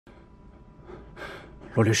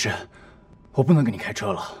罗律师，我不能给你开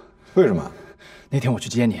车了。为什么？那天我去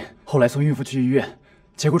接你，后来送孕妇去医院，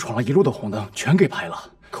结果闯了一路的红灯，全给拍了，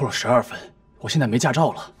扣了12分。我现在没驾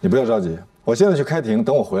照了。你不要着急，我现在去开庭，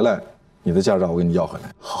等我回来，你的驾照我给你要回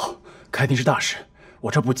来。好，开庭是大事，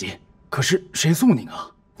我这不急。可是谁送您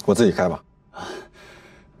啊？我自己开吧。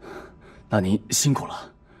那您辛苦了。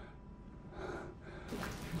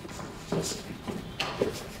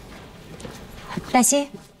黛西，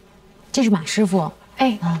这是马师傅。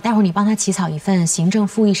哎，待会儿你帮他起草一份行政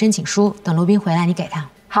复议申请书，等罗宾回来你给他。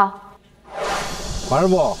好。马师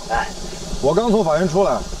傅，哎，我刚从法院出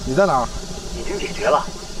来，你在哪儿？已经解决了，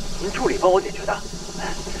您助理帮我解决的。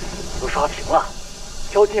都刷屏了，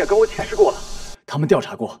交警也跟我解释过了，他们调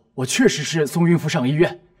查过，我确实是送孕妇上医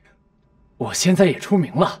院。我现在也出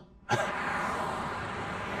名了。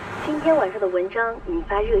今天晚上的文章引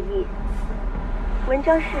发热议。文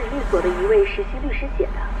章是律所的一位实习律师写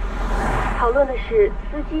的，讨论的是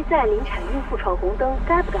司机在临产孕妇闯红灯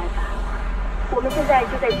该不该罚。我们现在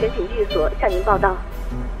就在全景律所向您报道。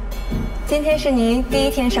今天是您第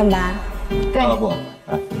一天上班？对。不，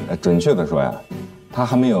准确的说呀，他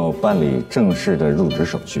还没有办理正式的入职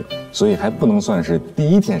手续，所以还不能算是第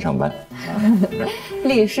一天上班。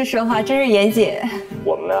律师说话真是严谨。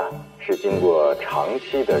我们呢是经过长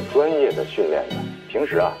期的专业的训练的，平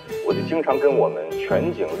时啊，我就经常跟我们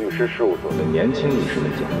全景律师事务所的年轻律师们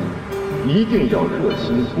讲，一定要热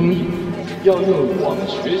心公益，要用我们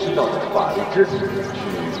学习到的法律知识去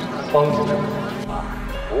帮助社会啊，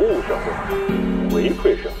服务社会，回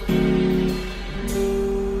馈社会。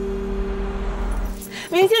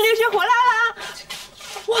明星律师回来了！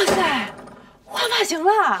哇塞，换发型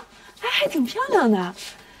了，哎，还挺漂亮的。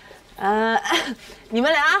你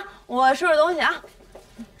们俩，我收拾东西啊。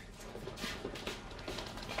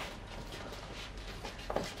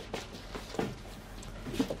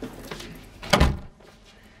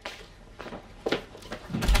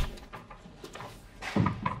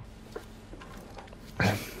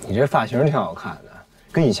你这发型挺好看的，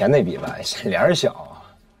跟以前那比吧，脸小。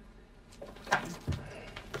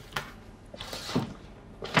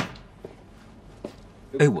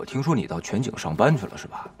哎，我听说你到全景上班去了，是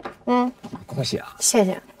吧？嗯，恭喜啊！谢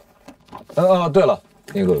谢。对了，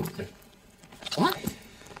那个，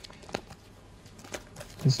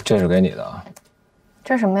这是给你的啊。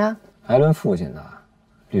这是什么呀？艾伦父亲的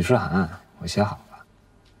律师函，我写好了。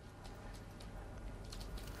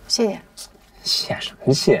谢谢。谢什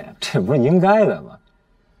么谢？这不是应该的吗？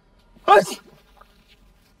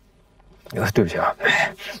对不起啊。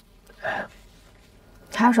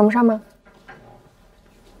还有什么事吗？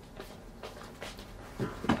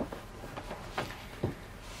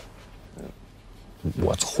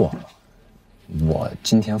我错了，我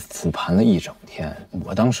今天复盘了一整天，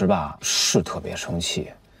我当时吧是特别生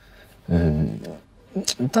气，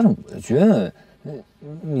但是我觉得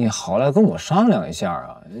你好赖跟我商量一下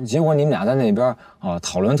啊，结果你们俩在那边啊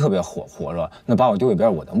讨论特别火热，那把我丢一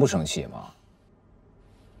边，我能不生气吗？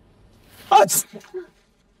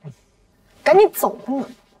赶紧走吧你！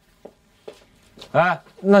哎，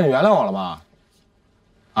那你原谅我了吗？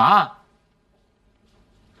啊？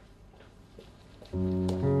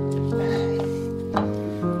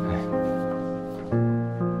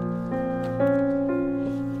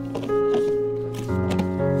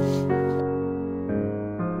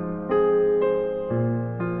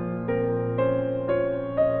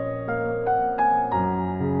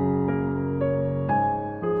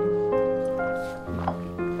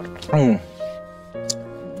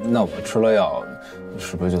那我吃了药，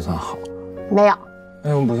是不是就算好？没有。哎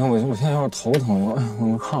呦，不行，我现在有点头疼，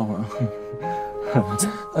我看会儿。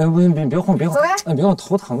哎，不行，别晃，别晃！走开！哎，别让我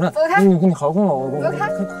头疼着。走开！你好好跟我，走开！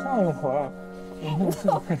看一会儿。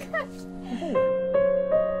走开！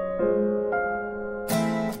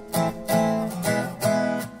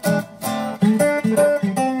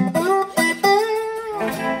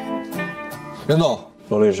任总，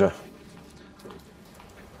罗律师，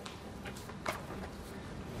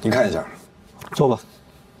您看一下，坐吧。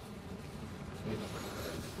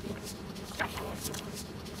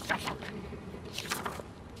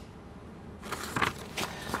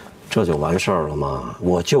这就完事儿了吗？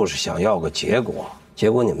我就是想要个结果，结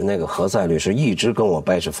果你们那个何塞律师一直跟我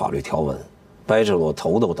掰扯法律条文，掰扯我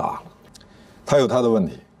头都大了。他有他的问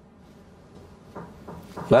题。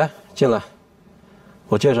来，进来，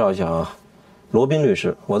我介绍一下啊，罗宾律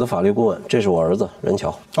师，我的法律顾问，这是我儿子任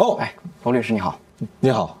乔。哦，哎，罗律师你好。你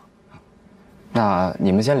好。那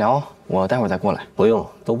你们先聊，我待会儿再过来。不用，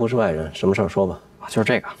都不是外人，什么事儿说吧。就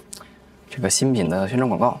是这个新品的宣传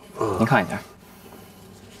广告，您看一下。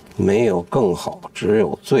没有更好，只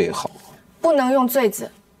有最好。不能用“最”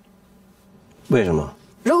字。为什么？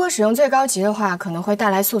如果使用最高级的话，可能会带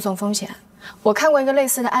来诉讼风险。我看过一个类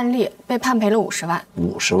似的案例，被判赔了50万。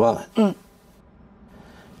50万？嗯，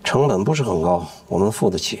成本不是很高，我们付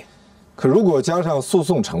得起。可如果加上诉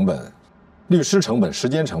讼成本、律师成本、时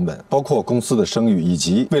间成本，包括公司的声誉以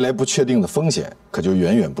及未来不确定的风险，可就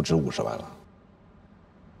远远不止50万了。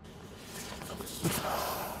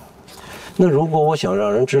那如果我想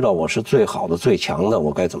让人知道我是最好的、最强的，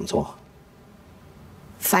我该怎么做？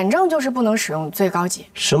反正就是不能使用最高级。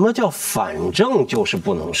什么叫反正就是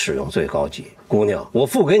不能使用最高级？姑娘，我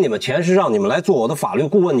付给你们钱是让你们来做我的法律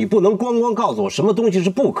顾问，你不能光告诉我什么东西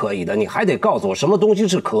是不可以的，你还得告诉我什么东西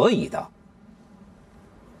是可以的。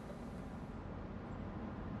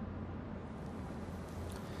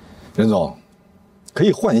任总，可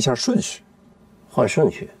以换一下顺序。换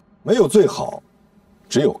顺序？没有最好，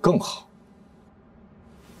只有更好。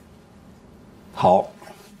好，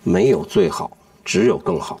没有最好。只有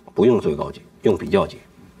更好，不用最高级，用比较级，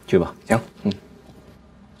去吧。行，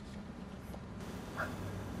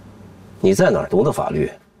你在哪儿读的法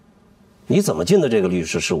律？你怎么进的这个律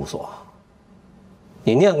师事务所？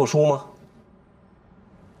你念过书吗？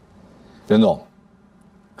任总，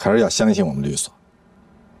还是要相信我们律所。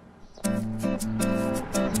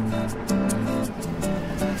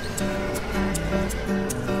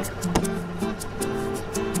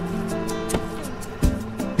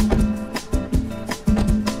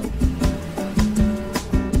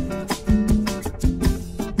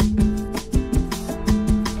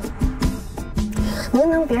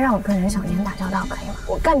别让我跟任小年打交道，可以吗？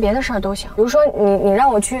我干别的事儿都行，比如说你让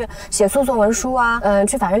我去写诉讼文书啊，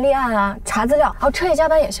去法院立案啊，查资料，彻夜加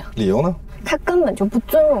班也行。理由呢？他根本就不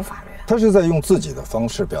尊重法律。他是在用自己的方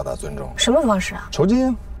式表达尊重。什么方式啊？酬金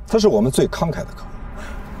啊，他是我们最慷慨的客户，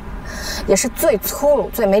也是最粗鲁、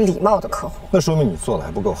最没礼貌的客户。那说明你做的还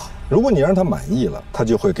不够好。如果你让他满意了，他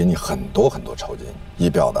就会给你很多酬金，以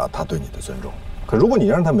表达他对你的尊重。可如果你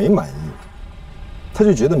让他没满意，他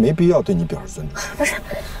就觉得没必要对你表示尊重。不是，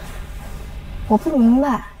我不明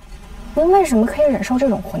白，您为什么可以忍受这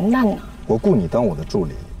种混蛋呢？我雇你当我的助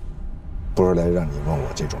理，不是来让你问我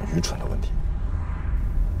这种愚蠢的问题。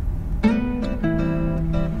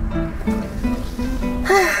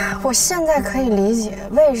哎，我现在可以理解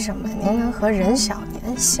为什么您能和任小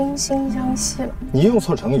年惺惺相惜了。你用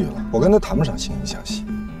错成语了，我跟他谈不上惺惺相惜。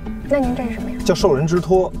那您这是什么呀？叫受人之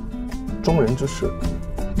托，忠人之事。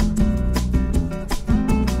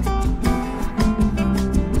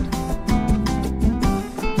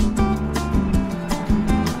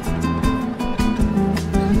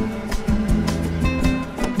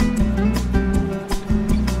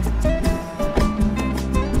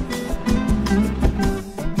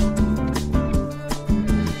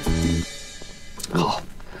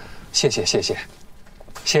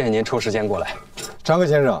谢谢您抽时间过来。张克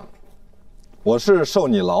先生，我是受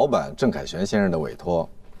你老板郑凯旋先生的委托。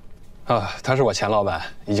他是我前老板，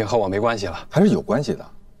已经和我没关系了。还是有关系的，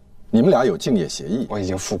你们俩有竞业协议。我已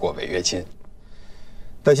经付过违约金。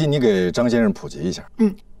黛西，你给张先生普及一下。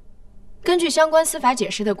根据相关司法解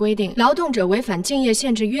释的规定，劳动者违反竞业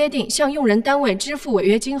限制约定，向用人单位支付违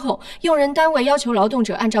约金后，用人单位要求劳动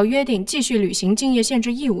者按照约定继续履行竞业限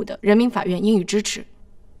制义务的，人民法院应予支持。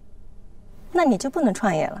那你就不能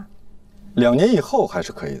创业了？2年以后还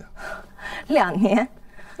是可以的。2年？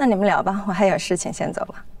那你们聊吧，我还有事情，先走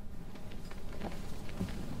了。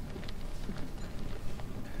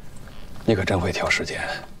你可真会挑时间。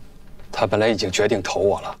他本来已经决定投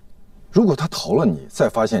我了。如果他投了你，再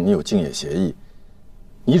发现你有竞业协议，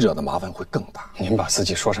你惹的麻烦会更大。您把自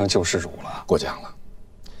己说成救世主了。过奖了。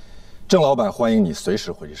郑老板欢迎你随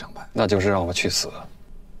时回去上班。那就是让我去死。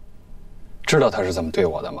知道他是怎么对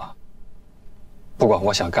我的吗？不管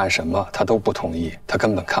我想干什么，他都不同意。他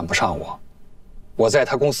根本看不上我。我在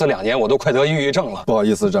他公司2年，我都快得抑郁症了。不好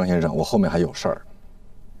意思，张先生，我后面还有事儿。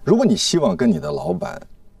如果你希望跟你的老板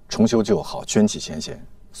重修旧好、捐弃前嫌，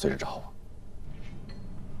随时找我。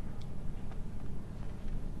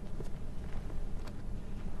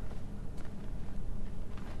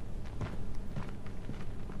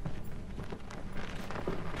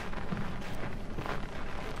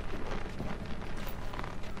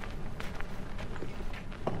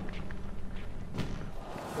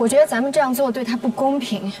我觉得咱们这样做对他不公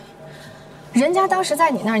平。人家当时在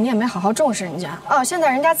你那儿，你也没好好重视人家哦。现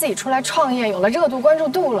在人家自己出来创业，有了热度、关注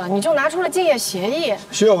度了，你就拿出了竞业协议。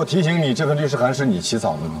需要我提醒你，这份律师函是你起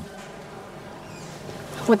草的吗？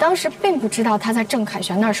我当时并不知道他在郑凯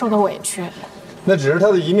旋那儿受的委屈，那只是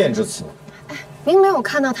他的一面之词。哎，您没有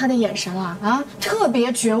看到他的眼神啊？啊，特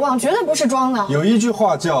别绝望，绝对不是装的。有一句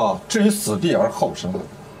话叫“置于死地而后生”。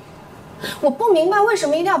我不明白为什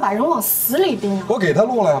么一定要把人往死里逼呢？我给他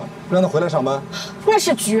录了呀，让他回来上班。那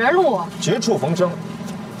是绝路，绝处逢生。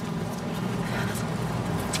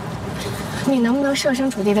你能不能设身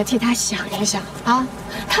处地的替他想一想啊？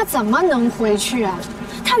他怎么能回去啊？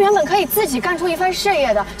他原本可以自己干出一番事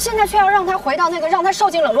业的，现在却要让他回到那个让他受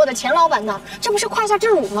尽冷落的钱老板那儿，这不是胯下之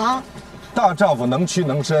辱吗？大丈夫能屈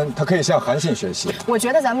能伸，他可以向韩信学习。我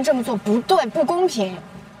觉得咱们这么做不对，不公平。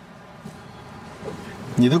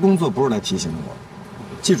你的工作不是来提醒我，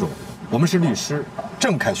记住，我们是律师，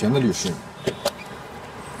郑凯旋的律师。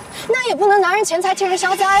那也不能拿人钱财替人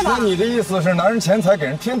消灾吧？那你的意思是拿人钱财给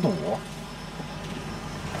人添堵？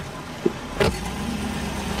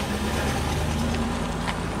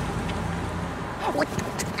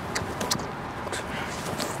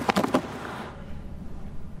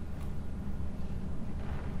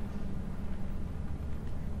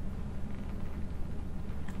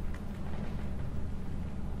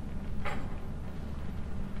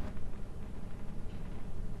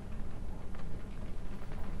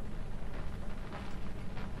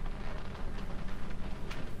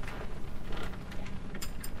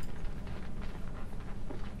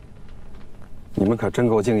你们可真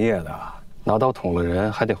够敬业的，拿刀捅了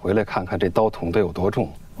人，还得回来看看这刀捅得有多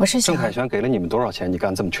重。我是想，郑凯旋给了你们多少钱？你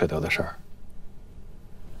干这么缺德的事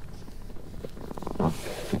儿？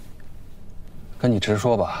跟你直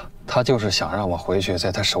说吧，他就是想让我回去，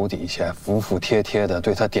在他手底下服服帖帖的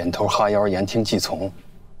对他点头哈腰、言听计从，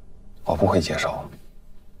我不会接受。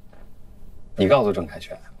你告诉郑凯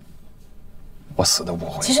旋，我死都不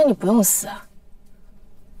会。其实你不用死啊。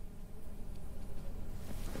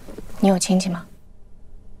你有亲戚吗？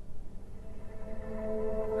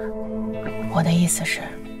我的意思是，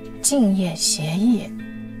竞业协议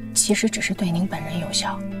其实只是对您本人有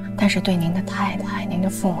效，但是对您的太太、您的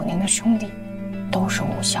父母、您的兄弟都是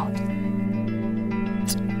无效的。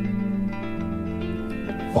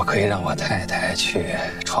我可以让我太太去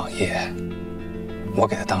创业，我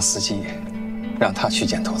给她当司机，让她去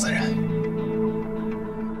见投资人。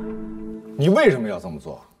你为什么要这么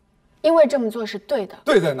做？因为这么做是对的。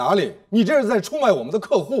对在哪里？你这是在出卖我们的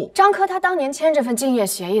客户。张科他当年签这份竞业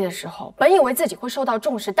协议的时候，本以为自己会受到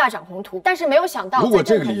重视，大展宏图，但是没有想到，如果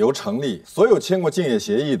这个理由成立，所有签过竞业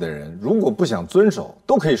协议的人，如果不想遵守，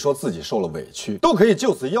都可以说自己受了委屈，都可以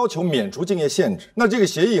就此要求免除竞业限制。那这个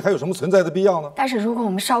协议还有什么存在的必要呢？但是如果我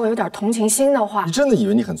们稍微有点同情心的话，你真的以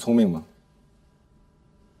为你很聪明吗？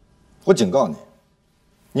我警告你，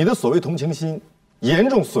你的所谓同情心，严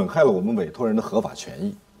重损害了我们委托人的合法权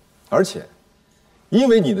益。而且，因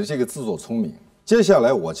为你的这个自作聪明，接下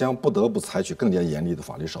来我将不得不采取更加严厉的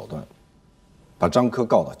法律手段，把张科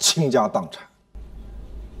告到倾家荡产。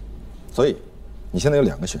所以，你现在有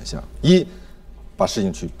2个选项：一，把事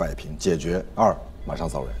情去摆平解决；二，马上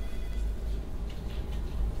走人。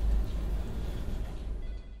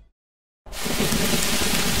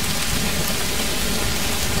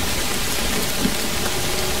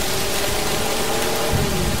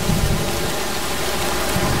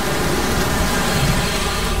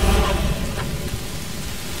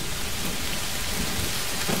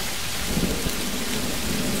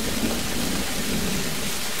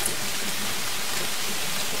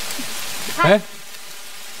哎，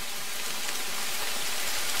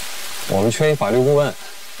我们缺一法律顾问，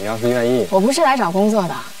你要是愿意，我不是来找工作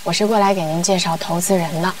的，我是过来给您介绍投资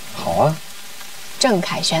人的。好啊。郑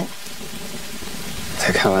凯旋。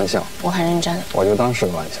在开玩笑。我很认真。我就当是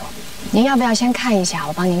个玩笑。您要不要先看一下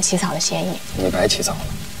我帮您起草的协议？你白起草了。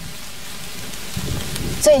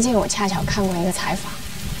最近我恰巧看过一个采访，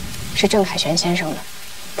是郑凯旋先生的。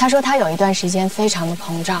他说他有一段时间非常的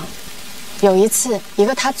膨胀。有一次，一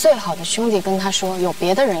个他最好的兄弟跟他说有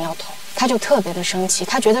别的人要投，他就特别的生气，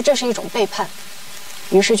他觉得这是一种背叛，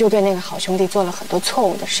于是就对那个好兄弟做了很多错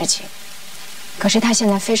误的事情。可是他现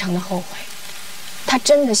在非常的后悔，他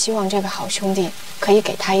真的希望这个好兄弟可以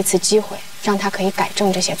给他一次机会，让他可以改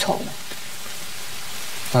正这些错误。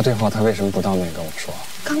那这话他为什么不当面跟我说？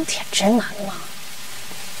钢铁直男嘛。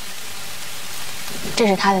这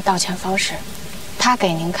是他的道歉方式，他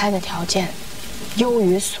给您开的条件优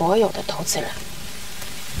于所有的投资人。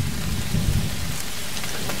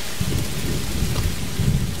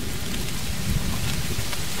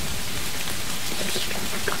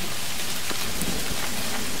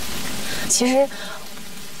其实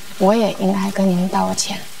我也应该跟您道个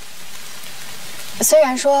歉。虽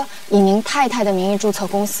然说以您太太的名义注册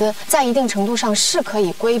公司，在一定程度上是可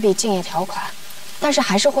以规避竞业条款，但是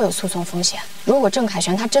还是会有诉讼风险。如果郑凯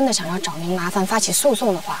旋他真的想要找您麻烦，发起诉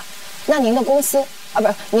讼的话，那您的公司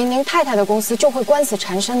不是您太太的公司就会官司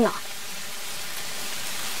缠身的。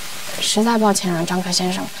实在抱歉啊，张科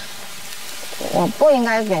先生，我不应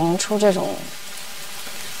该给您出这种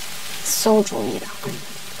馊主意的。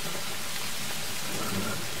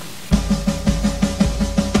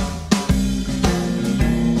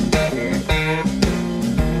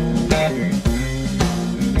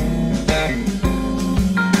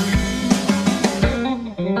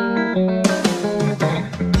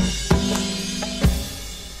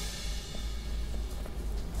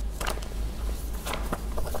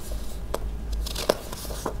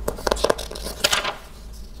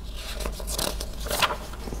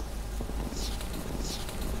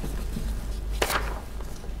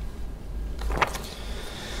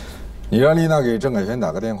你让丽娜给郑凯旋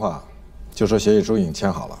打个电话，就说协议书已经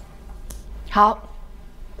签好了。好。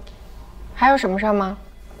还有什么事儿吗？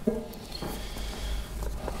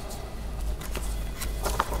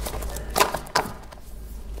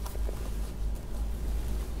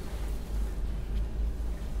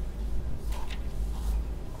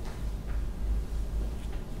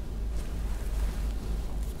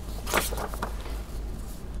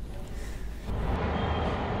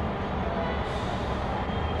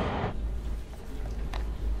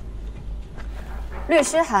律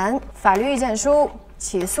师函、法律意见书、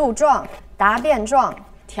起诉状、答辩状、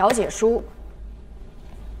调解书。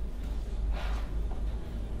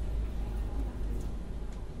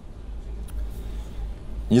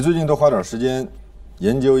你最近多花点时间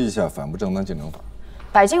研究一下反不正当竞争法。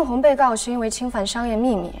柏静红被告是因为侵犯商业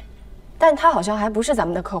秘密，但他好像还不是咱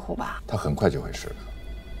们的客户吧？他很快就会是的。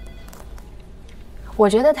我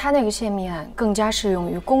觉得他那个泄密案更加适用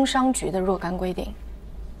于工商局的若干规定。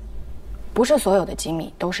不是所有的机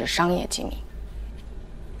密都是商业机密。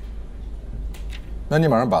那你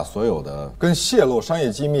马上把所有的跟泄露商业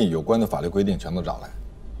机密有关的法律规定全都找来。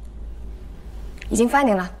已经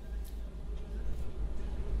finding了。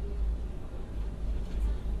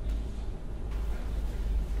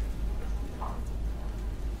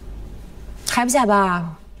还不下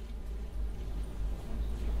班？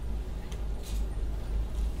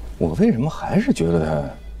我为什么还是觉得他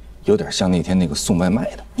有点像那天那个送外卖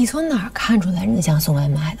的？你从哪儿看出来人家像送外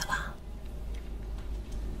卖的了？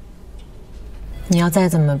你要再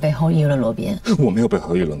这么背后议论罗宾，我没有背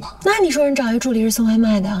后议论他。那你说人找一助理是送外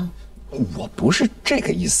卖的？我不是这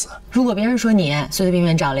个意思。如果别人说你随随便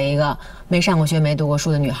便找了一个没上过学、没读过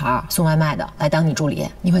书的女孩送外卖的来当你助理，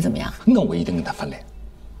你会怎么样？那我一定跟他翻脸。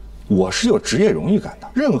我是有职业荣誉感的，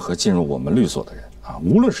任何进入我们律所的人啊，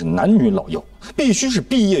无论是男女老幼，必须是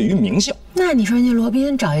毕业于名校。那你说人家罗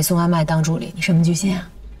宾找一送外卖当助理，你什么居心啊？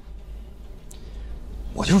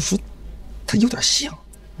我就是说，他有点像。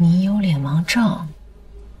你有脸盲症。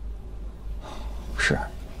是，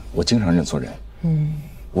我经常认错人。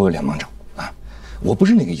我有脸盲症啊，我不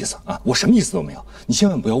是那个意思啊，我什么意思都没有，你千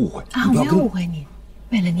万不要误会啊！我没有误会你，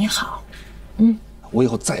为了你好。我以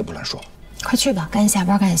后再也不乱说了。快去吧，赶紧下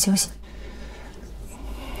班，赶紧休息。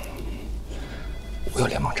我有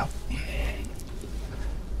脸盲症。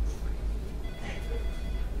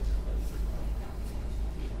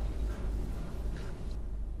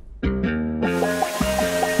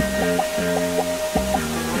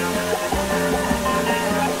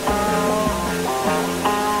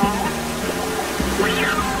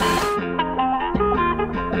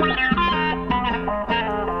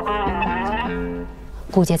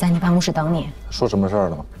顾姐在你办公室等你，说什么事儿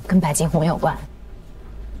了吗？跟柏金红有关。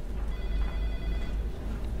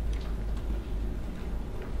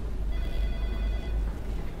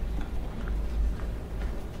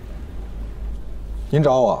您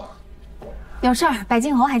找我？有事儿，柏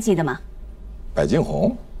金红还记得吗？柏金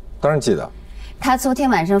红，当然记得。他昨天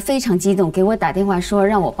晚上非常激动，给我打电话说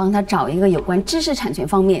让我帮他找一个有关知识产权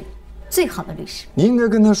方面最好的律师。你应该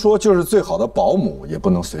跟他说，就是最好的保姆也不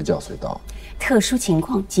能随叫随到。特殊情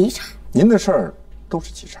况急茬。您的事儿都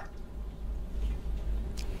是急茬。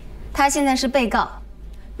他现在是被告，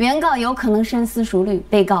原告有可能深思熟虑，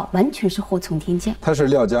被告完全是祸从天降。他是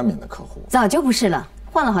廖佳敏的客户，早就不是了，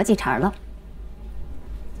换了好几茬了。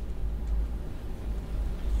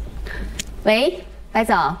喂，白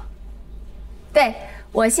总。对，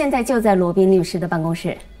我现在就在罗宾律师的办公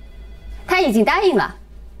室，他已经答应了。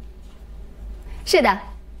是的。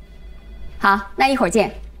好，那一会儿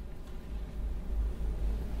见。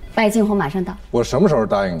柏金红马上到。我什么时候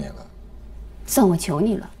答应你了？算我求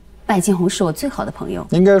你了，柏金红是我最好的朋友。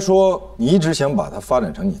应该说，你一直想把他发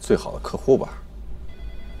展成你最好的客户吧？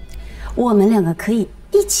我们两个可以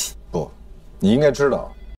一起。不，你应该知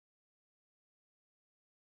道，